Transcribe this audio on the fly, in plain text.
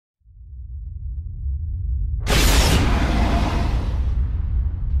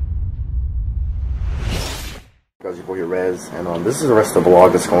guys, your boy here, Rez, and this is the rest of the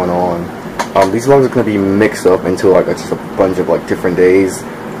vlog that's going on. These vlogs are going to be mixed up into like just a bunch of like different days.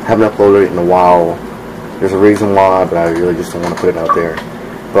 Haven't uploaded it in a while. There's a reason why, but I really just don't want to put it out there.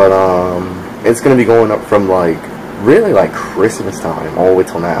 But it's going to be going up from like really like Christmas time all the way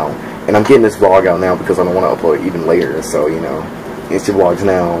till now. And I'm getting this vlog out now because I don't want to upload it even later. So you know, it's your vlogs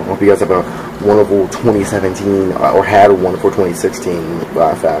now. I hope you guys have a wonderful 2017 or had a wonderful 2016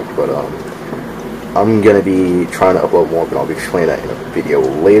 by fact. But I'm going to be trying to upload more, but I'll be explaining that in a video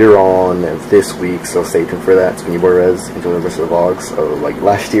later on this week, so stay tuned for that. It's been your boy Rez. Enjoy the rest of the vlogs of like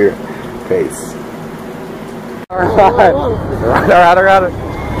last year. Peace. Alright. Alright.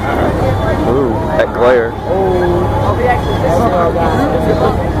 Ooh, that glare.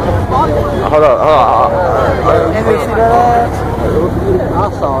 Hold on. I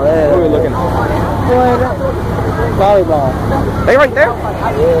saw that. Who are we looking at? Volleyball. They right there?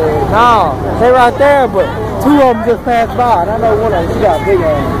 No, they right there, but two of them just passed by. And I know one of them, she got big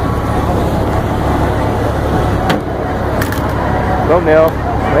ass. Thumbnail.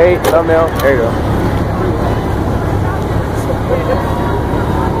 Wait, thumbnail. There you go.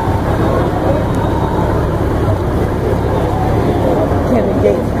 Kevin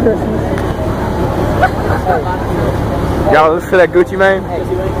Gates Christmas. Y'all listen to that Gucci Mane?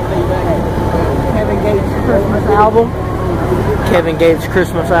 Kevin Gates Christmas album. Kevin Gates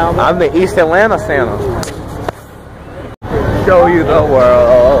Christmas album. I'm the East Atlanta Santa. Show you the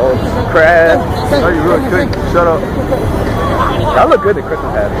world. Crash. No, you really couldn't. Shut up. Y'all look good in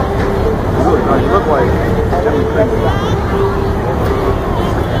Christmas hat. You really nice. You look like Jimmy Cricket.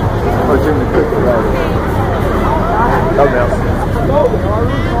 Oh, Jimmy Cricket, right? Thumbnail.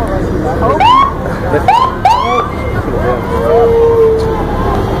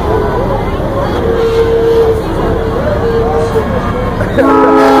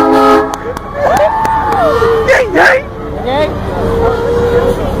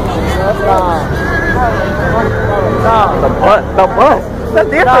 The bus. That's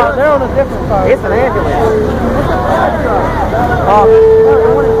different. No, they're on a different car. It's an ambulance.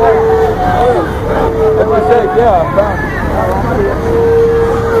 That's what I said, yeah.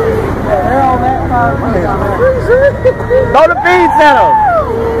 They're on that car. Throw the beads at them.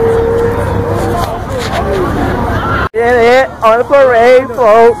 Get it on the parade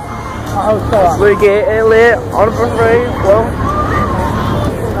float. We get it lit on the parade float.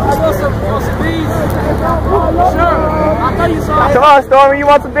 Come on, Stormy, you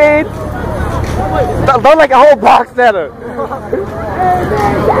want some beads? Don't like a whole box at her.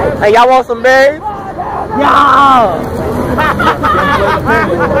 Hey, y'all want some beads? Yeah!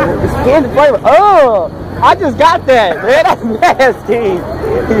 It's candy flavor. Oh! I just got that, man. That's nasty.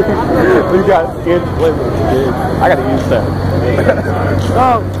 We got candy flavor. I gotta use that.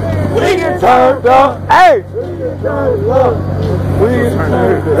 We get turned up. Hey! We get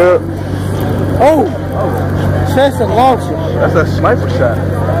turned up. Oh! Chest and launcher. That's a sniper shot.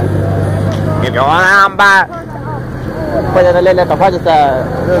 Give your arm back. Put it in the little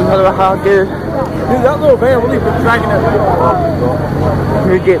how good. Dude, that little van really been tracking that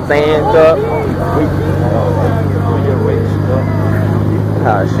thing. We get fanned up.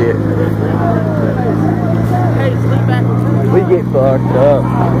 Ah, shit. We get fucked up.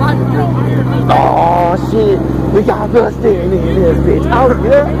 Oh, shit. We got busted in this bitch. Oh,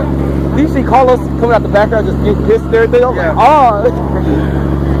 yeah. You see Carlos coming out the background just getting pissed and everything? I'm like, oh.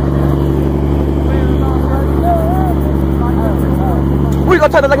 We're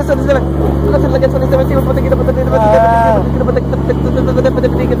going to try to, like I said, we're going to try to like 2017.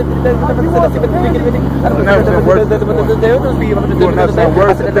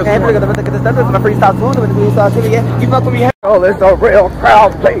 Oh, there's a real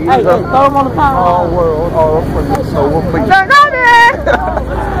crowd, please. Hey, throw them on the power. All world, all for so we'll please.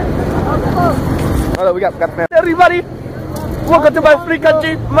 Hello, we got everybody. Welcome to my free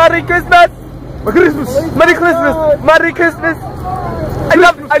country. Merry Christmas. Merry Christmas. Merry Christmas. Merry Christmas. I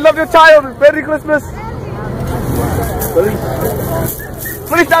love your child. Merry Christmas.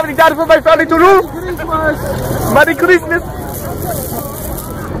 Please have any time for my family to rule. Merry Christmas.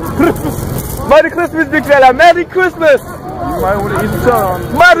 Merry Christmas, big fella. Merry Christmas. You might want to eat some.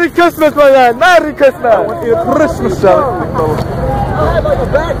 Merry Christmas, my man. Merry Christmas. I want to eat a Christmas salad.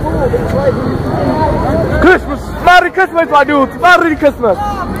 Christmas. Merry Christmas, my dudes. Merry Christmas.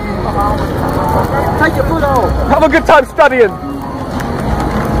 Take your foot off. Have a good time studying.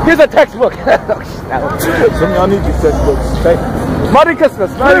 Here's a textbook. Some of y'all need these textbooks. Okay. Merry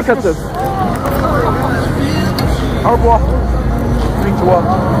Christmas. Merry Christmas. Au revoir.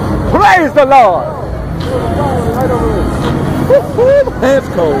 Praise the Lord. That's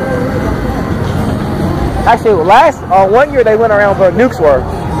cold. Actually, one year they went around where nukes were.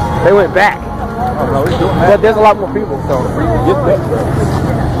 They went back. But there's a lot more people, so.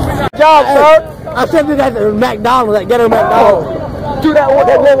 Good job, sir. I sent it at the McDonald's, that ghetto McDonald's. Dude, that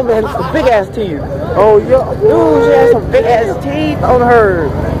woman had some big ass teeth. Oh, yeah. Dude, she has some big ass teeth on her.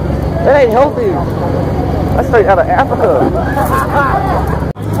 That ain't healthy. That's straight out of Africa.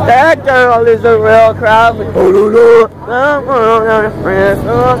 That girl is a real crowd.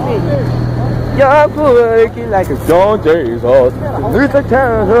 You're looking like a John Jesus. With the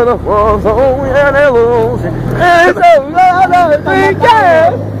time of the world, so and illusion. And so loud I was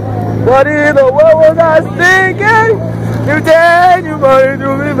thinking. What in the world was I thinking? You tell you money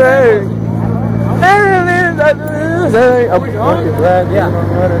to me, babe.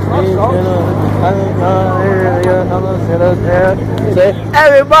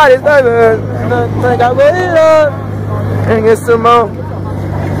 Everybody's like I really love. And get some more.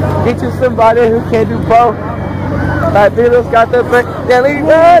 Get you somebody who can do both. Like Beatles got the back.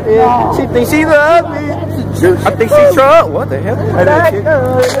 She thinks she loves me. I think she's Trump. What the hell?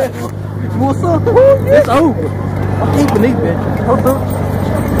 What's up? It's over. I'm keeping these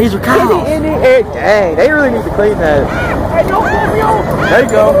bitches. These are cows. Dang, they really need to clean that. There you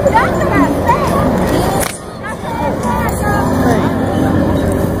go.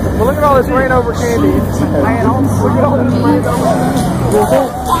 Well, look at all this rain over candy. Look at all this rain over.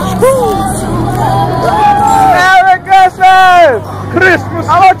 Merry Christmas! Christmas! I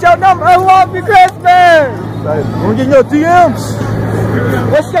want your number. I love you, Christmas! We're getting your DMs.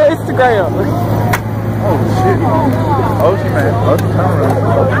 What's your Instagram? Oh shit. Oh shit, man. Oh,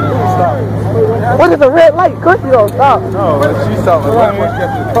 stop. What is a red light? Of course you don't stop. No, she stopped the light once you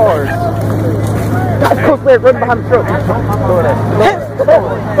got to the cars. That's cool, right behind the truck. Go over there.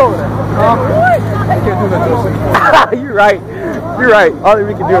 Go over there. I can't do that to us. You're right. You're right. All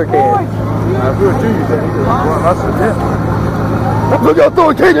we can do is can. If we were two, you said you just want us to death. Look out, throw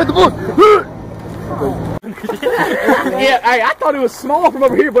a cane at the bush. Yeah, hey, I thought it was small from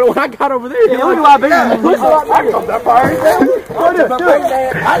over here, but when I got over there, it looked a lot bigger. I didn't do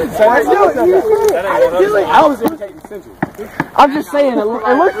it. I was imitating Central. I'm just saying, it looks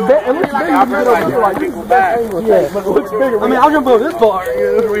bigger. It looks bigger. Yeah, but it looks bigger. I mean, I'll jump over this bar. Hey,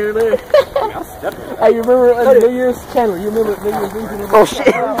 you remember New Year's Chandler? You remember New Year's Eve? Oh shit!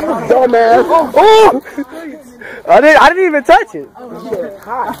 Dumbass! Oh! I didn't even touch it. Oh shit!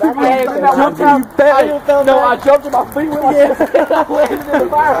 Hot. No, I jumped to my feet with my hand. I landed in the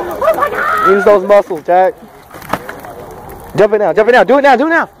fire. Use those muscles, Jack. Jump it now. Jump it now. Do it now. Do it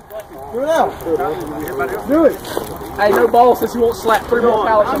now. Do it now. Do it. Hey, no balls since you won't slap 3 more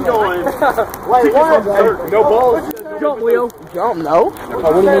pallets. I'm going. Wait, what? No balls. Jump, Leo. Jump, no. Oh,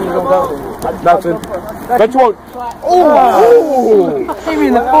 what do you mean you don't go? Nothing. Bet you won't. Oh! Hit me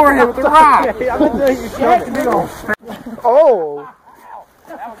in the forehead with the rock. Oh.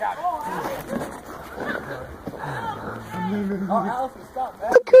 Oh, Allison, stop,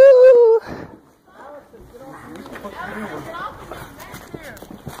 man.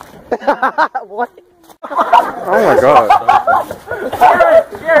 What? Oh my god.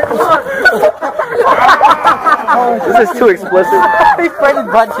 This is too explicit. He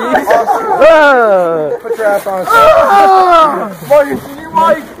frightened butt cheeks. Put your ass on. Morgan, see you,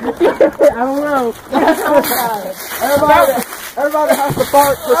 Mike? I don't know. Everybody has to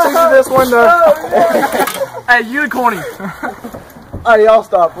fart to see this window. Hey, unicorny. Alright, y'all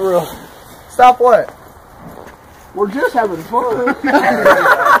stop, for real. Stop what? We're just having fun.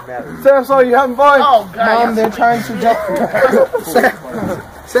 Samsung, you having fun? Oh, God. Mom, they're trying to jump.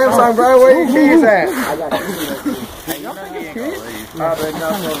 Samsung, bro, where your keys at? I got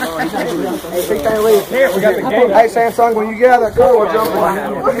Hey, Samsung, when you get out of that car, we're jumping.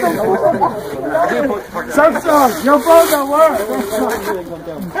 Samsung, your phone don't work.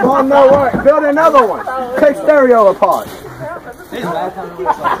 Phone don't work. Build another one. Take stereo apart.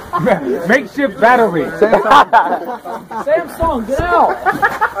 Makeshift battery. Samsung, get out!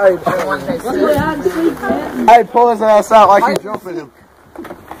 Hey, pull his ass out like you jumping him.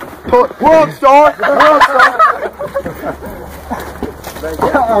 World star! World star!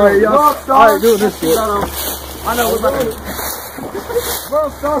 Alright, doing this shit. I know we're about to.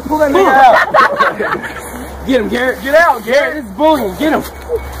 World star, pull that nigga out! Get him, Garrett. Get out, Garrett. It's bullying. Get him.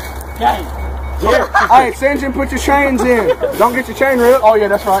 Gang. Alright, Sanjin, put your chains in. Don't get your chain ripped. Oh yeah,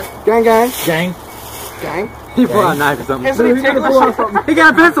 that's right. Gang, gang. Gang. Gang. He pulled out a knife or something. He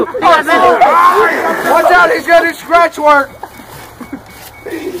got a pencil. He got a pencil. Watch out, he's got his scratch work.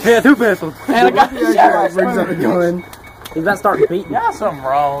 He had 2 pencils. And I got the shot. Brings up the gun. He's not starting beating. Yeah, something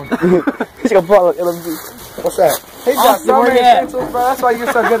wrong. He's gonna pull out LMG. What's that? He's got so many pencils, bro. That's why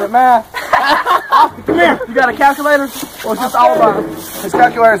you're so good at math. Oscar, come here. You got a calculator? Or it's just all about it? His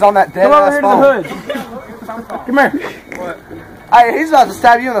calculator's on that dead Come over ass here to phone. the hood. Come here. What? Hey, he's about to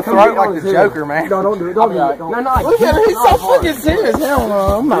stab you in the throat like the Joker, man. No, don't do it. Don't do it. No, Look at him. He's so fucking serious. Hell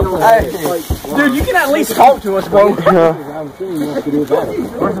no. I'm not playing. dude, you can at least talk to us, bro. Threw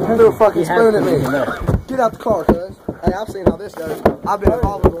a fucking spoon at me. Get out the car, cuz. Hey, I've seen how this goes. I've been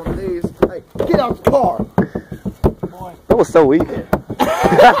involved with one of these. Hey, get out the car. That was so weak.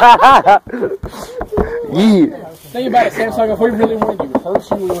 Yeah. Think about it, Samsung. If we really wanted to hurt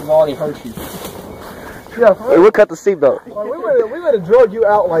you, we would have already hurt you. Yeah, Hey, we'll cut the seatbelt. we would have drug you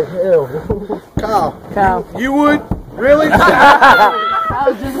out like hell. Kyle. You would? Really? I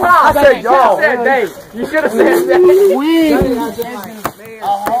said y'all. I said Dave. You should have said that. We. A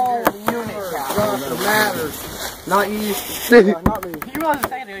whole unit. It matters. Not you. You wasn't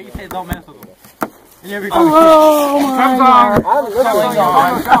saying it. You said don't mess with them. Oh my god.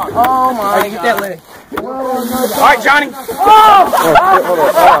 Oh my god. All right, Johnny.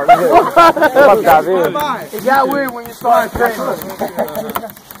 It got weird when you started training.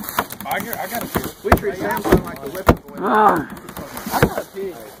 I got it. We treat Samsung like the whipping boy. I got a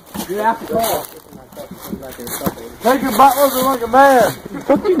pig. Get out the car. Take your butt like a man.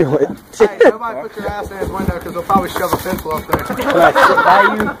 What you doing? Hey, nobody put your ass in his window because they'll probably shove a pencil up there.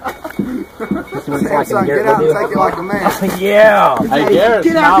 Samsung, get out and take it like a man. Yeah. Hey,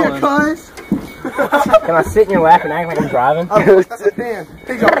 get out here, cuz. Can I sit in your lap and act like I'm driving? Oh, that's a 10.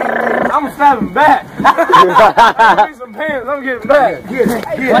 I'm stabbing back. Give me some pants. I'm getting back.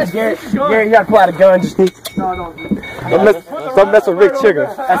 Garrett, you gotta pull out a gun. Just No, Don't mess with Rick Chigger.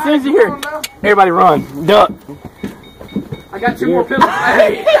 as soon as you hear, everybody run, duck. I got 2 more pills.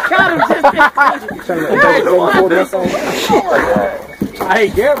 Hey, got him. Hey,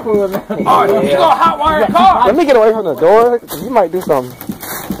 Garrett pulling out. Oh, you gonna hot wire a car? Let me get away from the door. You might do something.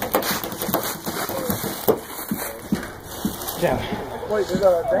 Wait,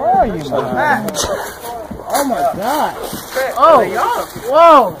 Where are you, man? Oh my god. Oh,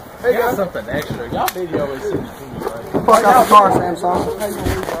 Whoa. They got something extra. Y'all video always see me. fuck out the car, Samsung.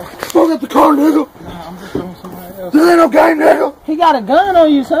 Fuck out the car, nigga. This ain't no game, nigga. He got a gun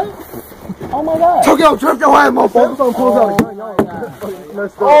on you, son. Oh my god. Tokyo, drift your ass, motherfucker.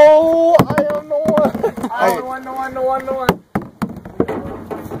 Oh, I am the one. Hey. The one.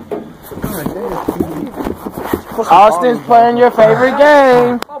 Austin's playing your favorite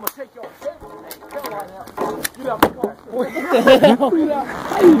game.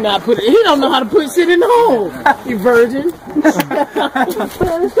 How you not put it? He don't know how to put shit in the hole. You virgin.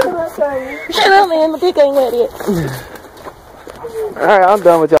 Shut up, man. Look, you can't let it. Alright, I'm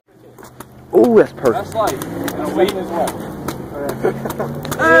done with y'all. Ooh, that's perfect. That's like waiting as well.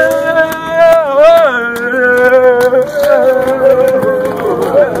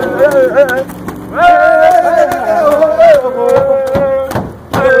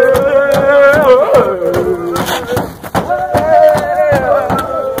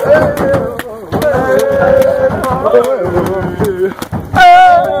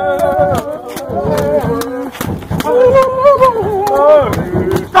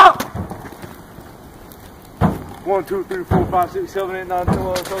 Stop! 1, 2, 3, 4, 5, 6, 7, 8, 9, 10,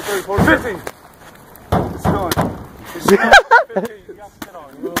 11, 12, 13, 14, 15. It's done. It's done. 15. You got to sit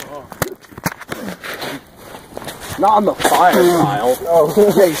on. Not on the fire pile. Oh,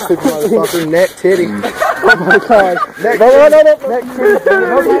 hey, stupid motherfucker. Neck titty. Oh my god. Neck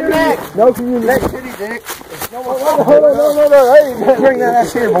titty. Neck. No community. Neck titty, dick. No. Hey, bring that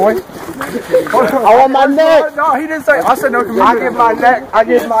ass here, boy. I want my neck. No, he didn't say. I said no community. I give my neck. I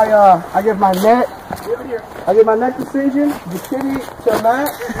give my neck decision. The titty to Matt.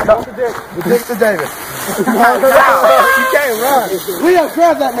 The dick to David. You can't run. Leo,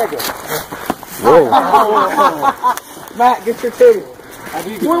 grab that nigga. Whoa. Matt, get your titty.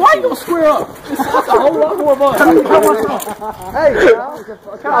 Boy, why you gonna square up? That's a whole lot more fun. Hey,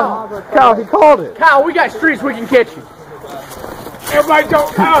 Kyle, he called it. Kyle, we got streets we can catch you. Everybody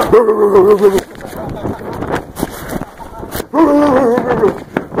don't come.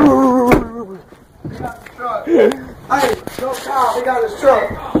 Hey, go Kyle, he got his truck.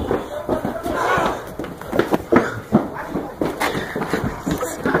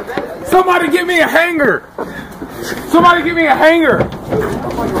 Somebody get me a hanger. Somebody get me a hanger.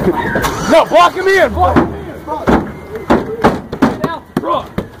 No, block him in. Block him in. Get out the truck.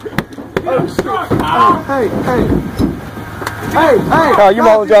 Get out the truck. Hey. Kyle, you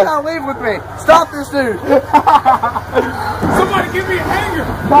mom, you gotta leave with me. Stop this dude. Somebody give me a hanger.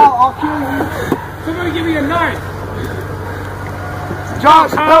 Kyle, I'll kill you. Somebody give me a knife.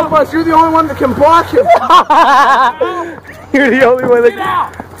 Josh, help us. You're the only one that can block him. You're the only one that Get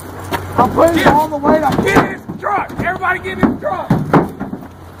out. I'm putting all the weight on. Get in his truck! Everybody get in his truck!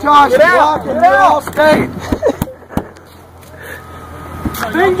 Josh, Get out! you're Get out! all state.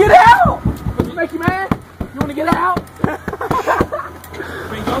 Then get out! Does it make you mad? You want to get out? Man,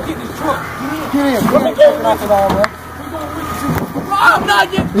 go get in his truck. Get in. Let me get off it all, man. I'm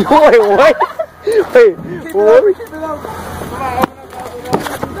not getting. Wait, what? Wait, what? Keep it over.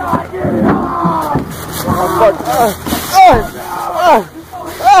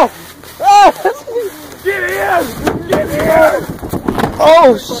 Get in! Get in!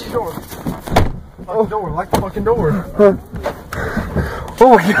 Oh, shit. Lock the door. Lock the fucking door.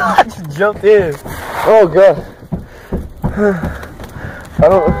 Oh my god, I just jumped in. Oh god. I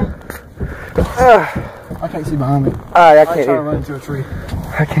don't. I can't see behind me. I I can't ain't trying to either. run into a tree.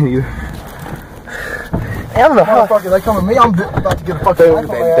 I can't either. I don't know how. Motherfucker, they come at me. I'm about to get a fucking knife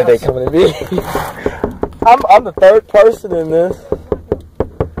on my They ass. coming at me. I'm the third person in this.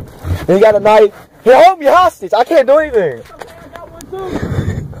 And he got a knife. He hold me hostage. I can't do anything.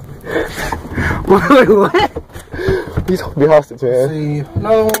 Wait, what? He's holding me hostage, man. See,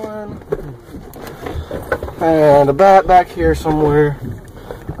 another one. And a bat back here somewhere.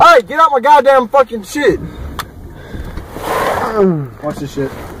 Hey, get out my goddamn fucking shit. Watch this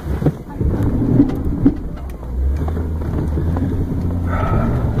shit.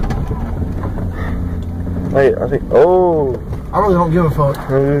 Wait, I think. Oh. I really don't give a fuck.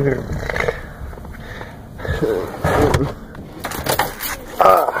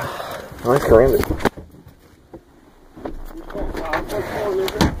 Nice gambit.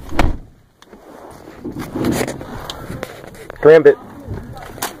 Gambit.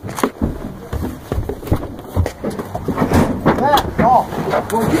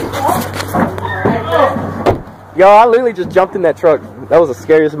 Yo, I literally just jumped in that truck. That was the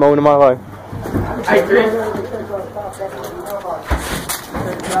scariest moment of my life. Hey, Chris.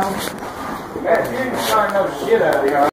 You got to know shit out of here.